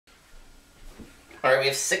Alright, we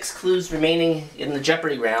have 6 clues remaining in the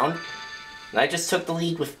Jeopardy round. And I just took the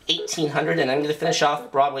lead with 1,800, and I'm going to finish off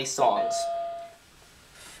with Broadway songs.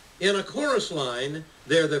 In a chorus line,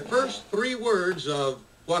 they're the first 3 words of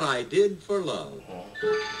What I Did for Love.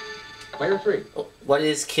 Player 3. What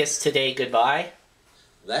is Kiss Today Goodbye?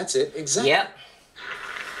 That's it, exactly. Yep.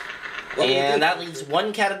 And that leaves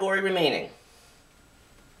 1 category remaining.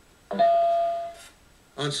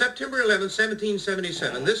 On September 11,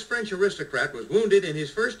 1777, this French aristocrat was wounded in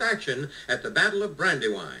his first action at the Battle of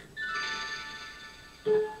Brandywine.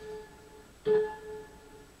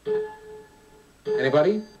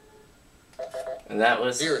 Anybody? And that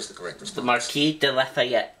was Here is the correct response. the Marquis de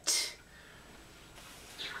Lafayette.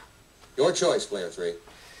 Your choice, player 3.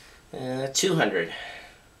 200.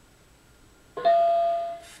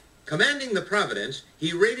 Commanding the Providence,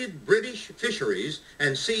 he raided British fisheries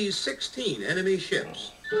and seized 16 enemy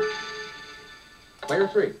ships. Player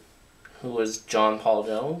 3. Who was John Paul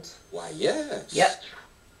Jones? Why, yes. Yep.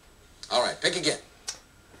 All right, pick again.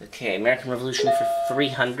 Okay, American Revolution for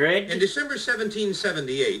 300. In December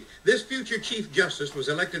 1778, this future Chief Justice was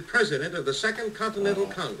elected President of the Second Continental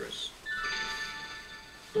Congress.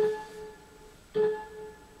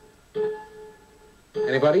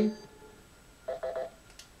 Anybody?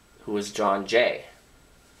 Who was John Jay?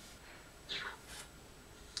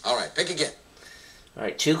 All right, pick again.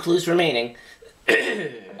 Alright, 2 clues remaining.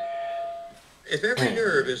 If every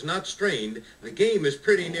nerve is not strained, the game is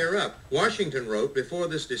pretty near up, Washington wrote before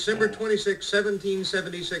this December 26,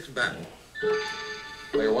 1776 battle.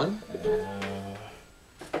 Player 1. Okay.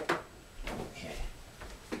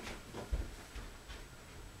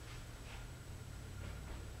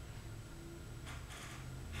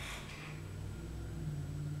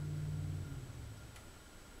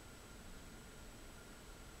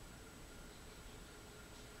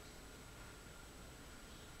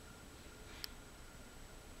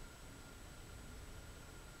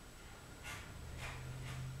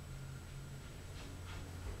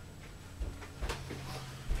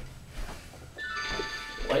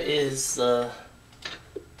 What is the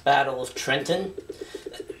Battle of Trenton?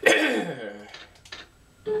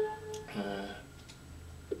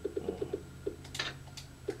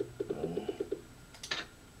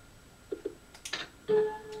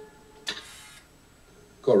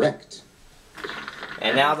 Correct.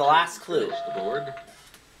 And now the last clue. The board.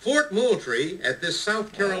 Fort Moultrie at this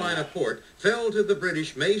South Carolina port fell to the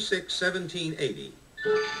British May 6, 1780.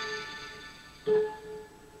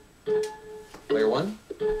 Player 1.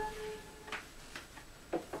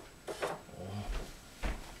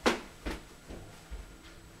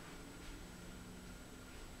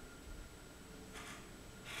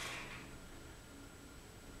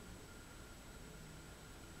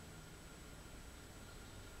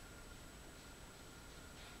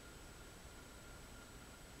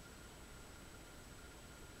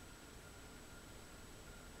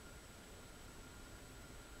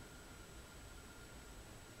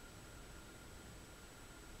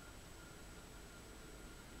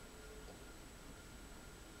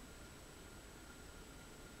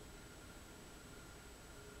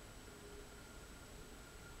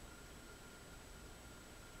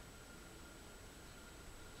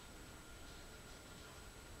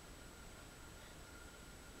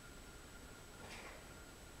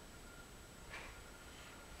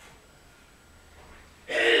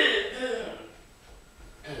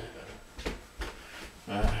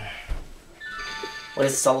 What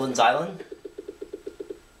is Sullivan's Island?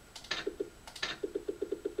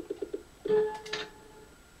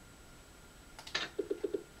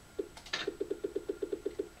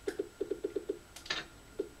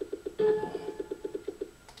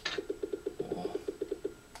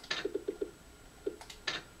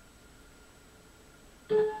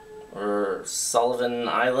 Or Sullivan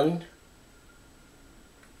Island?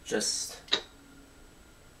 Just...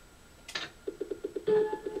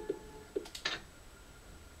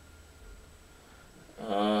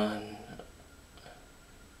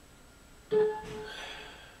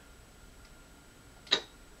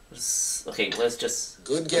 Okay, let's just...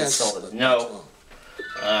 Good guess. Sullivan. No.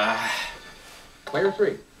 Player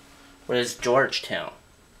 3. What is Georgetown?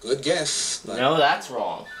 Good guess. No, that's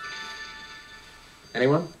wrong.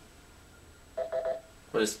 Anyone?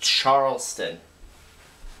 What is Charleston?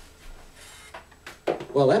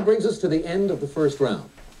 Well, that brings us to the end of the first round.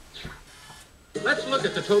 Let's look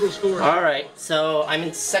at the total score. Alright, so I'm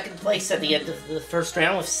in second place at the end of the first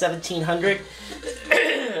round with 1,700.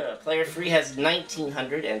 Player 3 has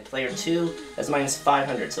 1,900, and Player 2 has minus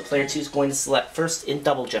 500. So Player 2 is going to select first in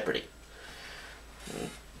Double Jeopardy.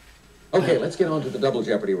 Okay, let's get on to the Double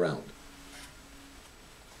Jeopardy round.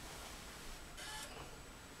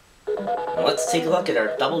 Now let's take a look at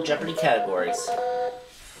our double Jeopardy categories.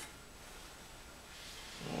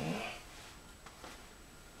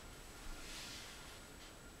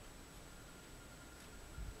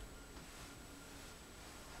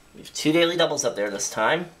 We have 2 daily doubles up there this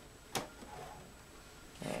time.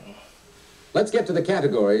 Let's get to the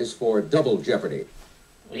categories for Double Jeopardy.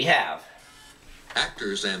 We have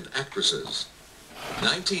Actors and actresses.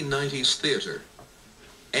 1990s theater.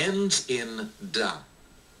 Ends in da.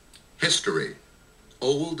 History.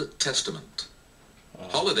 Old Testament.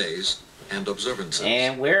 Holidays and observances.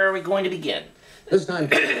 And where are we going to begin? This time,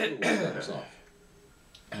 Clue will start us off.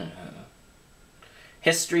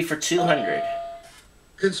 History for 200.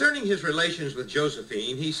 Concerning his relations with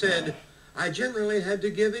Josephine, he said, I generally had to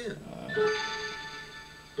give in.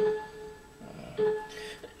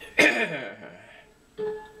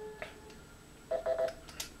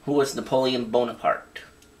 Who was Napoleon Bonaparte?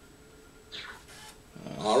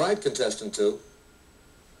 All right, contestant 2.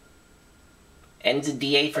 Ends in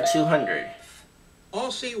DA for 200.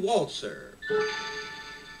 Aussie Waltzer.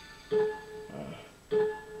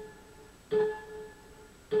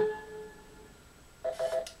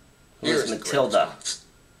 Who was Matilda?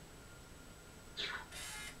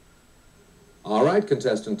 All right,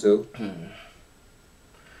 contestant 2.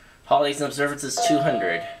 Holidays and observances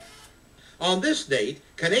 200. On this date,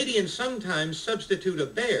 Canadians sometimes substitute a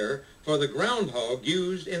bear for the groundhog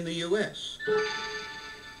used in the U.S.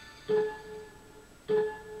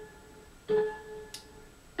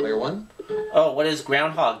 Player 1. Oh, what is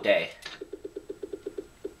Groundhog Day?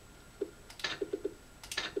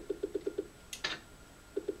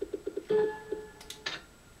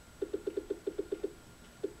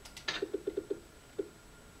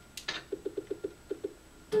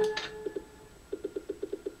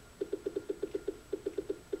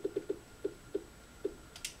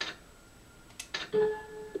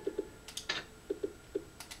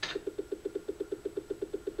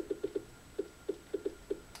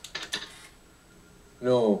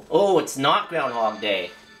 No. Oh, it's not Groundhog Day.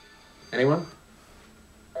 Anyone?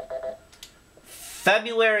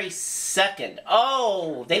 February 2nd.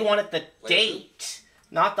 Oh, they wanted the date,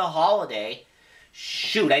 not the holiday.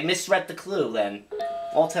 Shoot, I misread the clue then.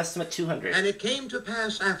 Old Testament 200. And it came to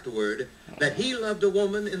pass afterward that he loved a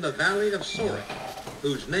woman in the valley of Sorek,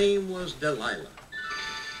 whose name was Delilah.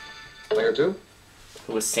 Player 2.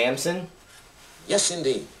 Who was Samson? Yes,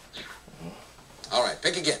 indeed. All right,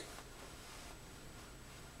 pick again.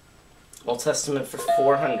 Old Testament for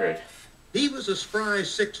 400. He was a spry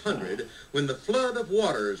 600 when the flood of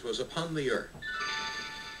waters was upon the earth.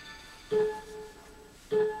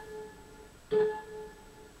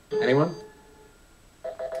 Anyone?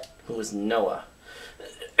 Who was Noah?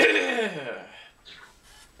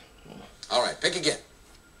 All right, pick again.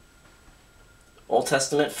 Old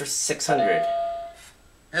Testament for 600.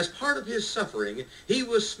 As part of his suffering, he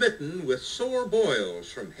was smitten with sore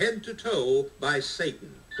boils from head to toe by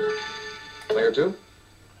Satan. Player 2.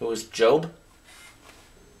 Who was Job?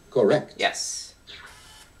 Correct. Yes.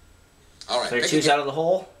 All right, Player pick 2's again. out of the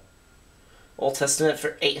hole. Old Testament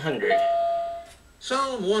for 800.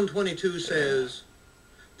 Psalm 122 says,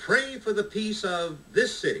 Pray for the peace of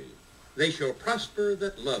this city. They shall prosper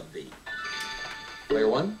that love thee. Player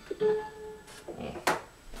 1.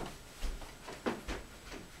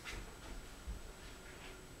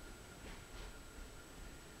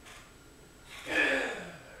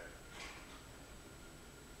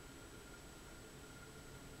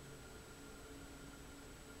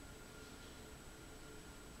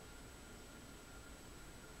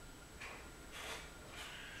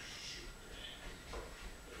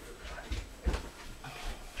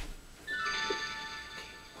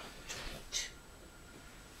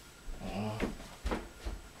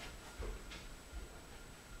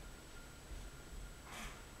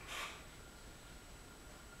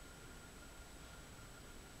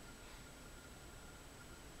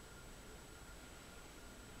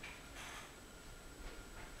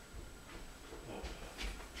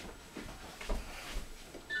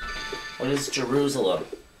 What is Jerusalem?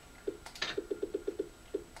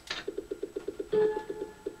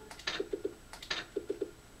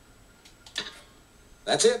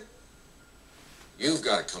 That's it. You've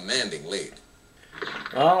got a commanding lead.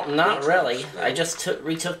 Well, not really. I just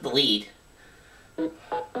retook the lead.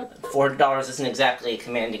 $400 isn't exactly a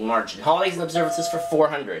commanding margin. Holidays and observances for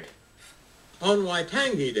 400. On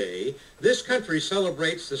Waitangi Day, this country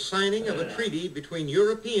celebrates the signing of a treaty between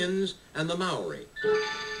Europeans and the Maori.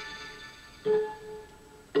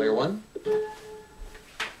 Player 1.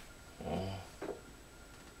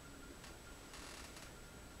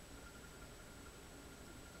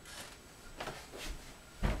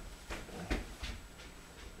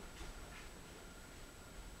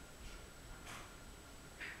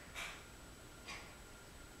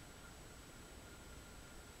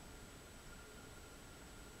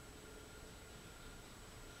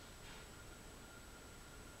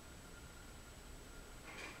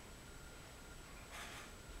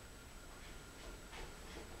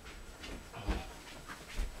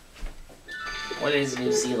 What is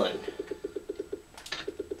New Zealand?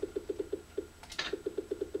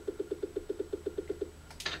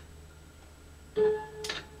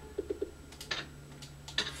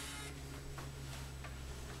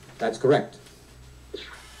 That's correct.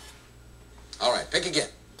 All right, pick again.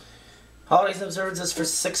 Holidays and observances for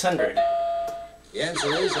 600. The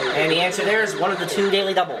answer is... And the answer there is one of the two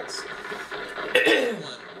daily doubles. Please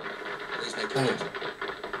make your answer.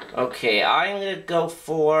 Okay, I'm going to go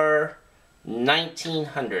for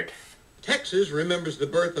 1900. Texas remembers the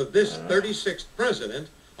birth of this 36th president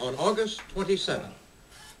on August 27th.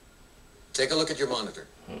 Take a look at your monitor.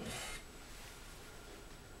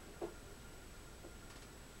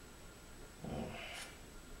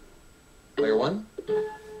 Player one.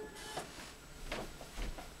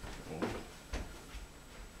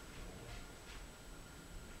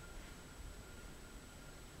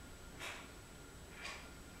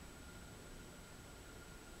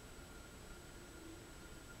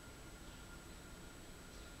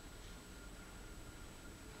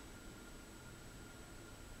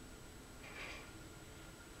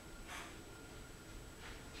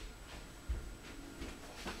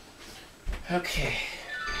 Okay.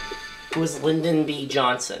 Who is Lyndon B.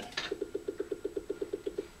 Johnson?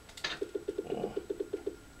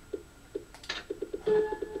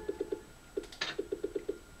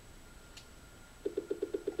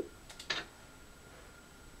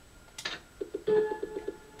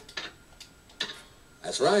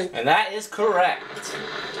 That's right. And that is correct.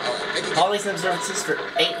 All right, pick again. Holidays and observances for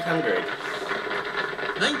 800.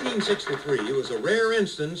 1963 was a rare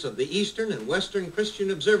instance of the Eastern and Western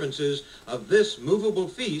Christian observances of this movable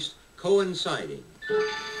feast coinciding.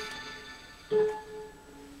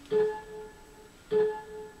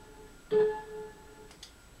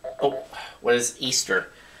 Oh, what is Easter?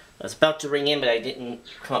 I was about to ring in, but I didn't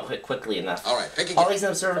come up with it quickly enough. All right, pick again. Holidays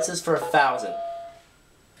and observances for 1,000.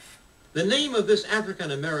 The name of this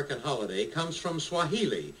African-American holiday comes from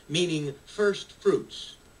Swahili, meaning first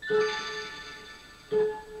fruits.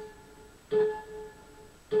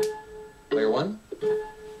 Player one.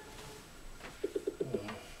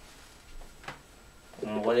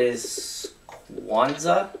 What is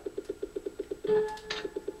Kwanzaa?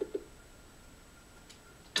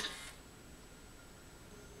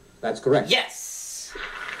 That's correct. Yes!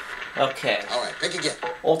 Okay. All right, pick again.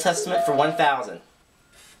 Old Testament for 1,000.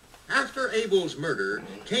 After Abel's murder,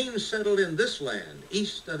 Cain settled in this land,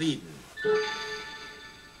 east of Eden.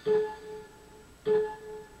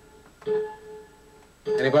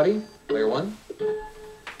 Anybody? Player one.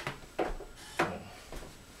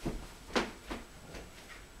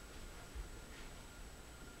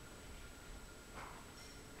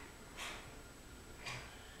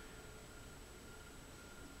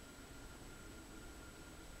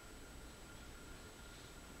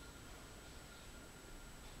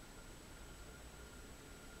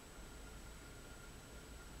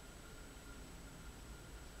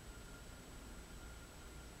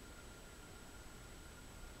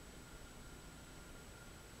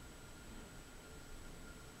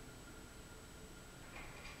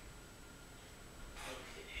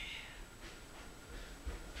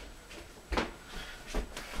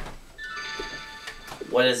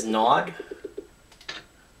 What is Nod?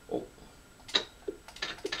 Oh.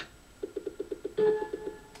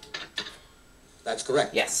 That's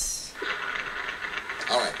correct. Yes.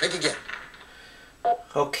 All right, pick again.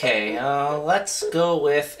 Okay, let's go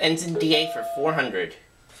with Ensign DA for 400.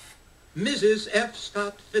 Mrs. F.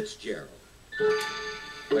 Scott Fitzgerald.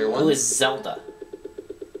 Player one. Who is Zelda?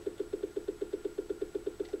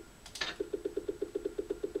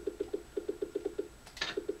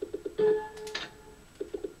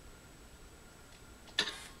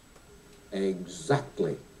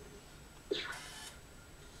 Exactly.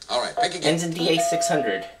 All right, pick again. Ensign DA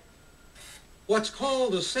 600. What's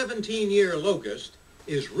called a 17-year locust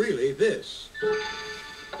is really this.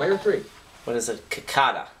 Player three. What is a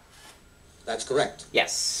cicada? That's correct.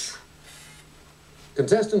 Yes.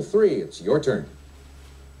 Contestant three, it's your turn.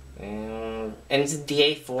 Ensign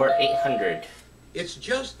DA for 800. It's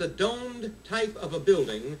just the domed type of a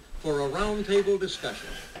building for a round-table discussion.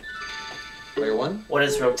 Player one. What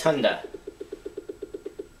is Rotunda?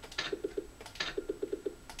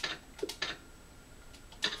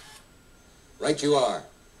 Right you are.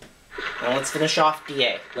 Now let's finish off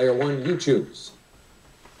DA. Player one, you choose.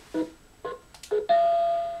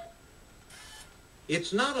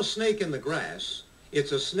 It's not a snake in the grass,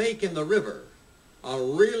 it's a snake in the river. A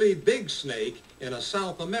really big snake in a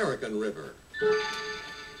South American river.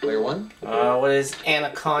 Player one. What is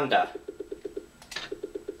Anaconda?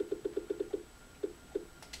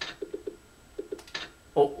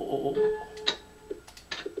 Oh.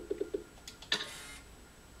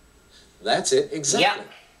 That's it, exactly.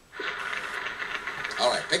 Yeah.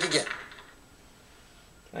 All right, pick again.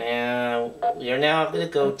 And we are now going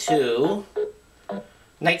to go to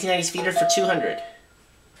 1990s Theater for 200.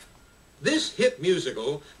 This hit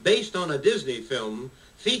musical, based on a Disney film,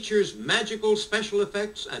 features magical special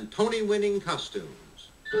effects and Tony-winning costumes.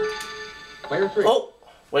 Player 3. Oh,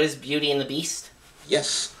 what is Beauty and the Beast?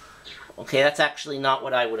 Yes. Okay, that's actually not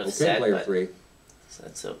what I would have Okay, said. player but 3. So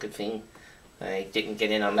that's a good thing I didn't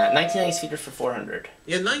get in on that. 1990s Theater for 400.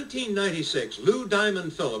 In 1996, Lou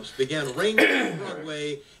Diamond Phillips began reigning on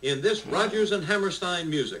Broadway in this Rodgers and Hammerstein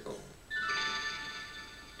musical.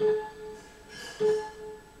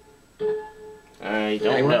 I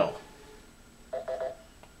don't know.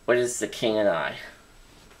 What is The King and I?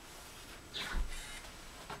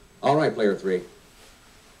 All right, player 3.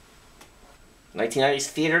 1990s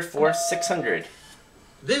Theater for 600.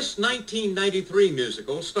 This 1993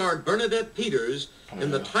 musical starred Bernadette Peters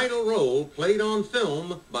in the title role played on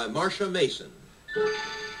film by Marsha Mason.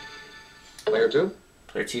 Player 2.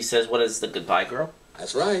 Player 2 says, what is The Goodbye Girl?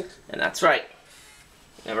 That's right. And that's right.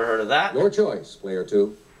 Never heard of that. Your choice, player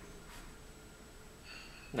 2.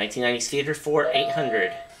 1990s Theater for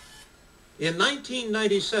 800. In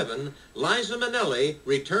 1997, Liza Minnelli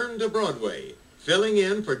returned to Broadway, filling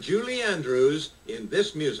in for Julie Andrews in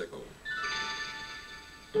this musical.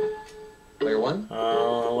 Player 1.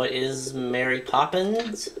 What is Mary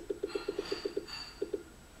Poppins?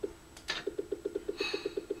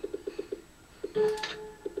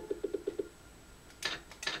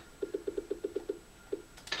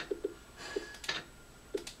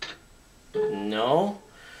 No?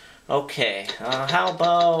 Okay, how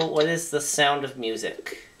about, what is The Sound of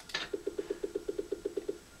Music?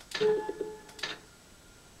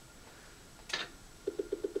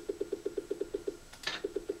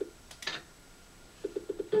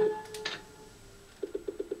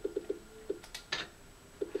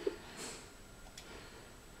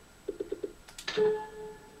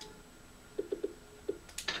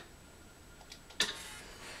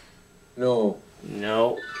 No.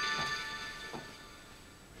 No.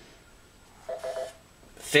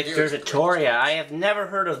 Victor Victoria. I have never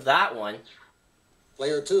heard of that one.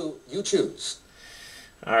 Player 2, you choose.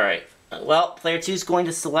 Alright. Well, player 2 is going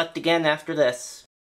to select again after this.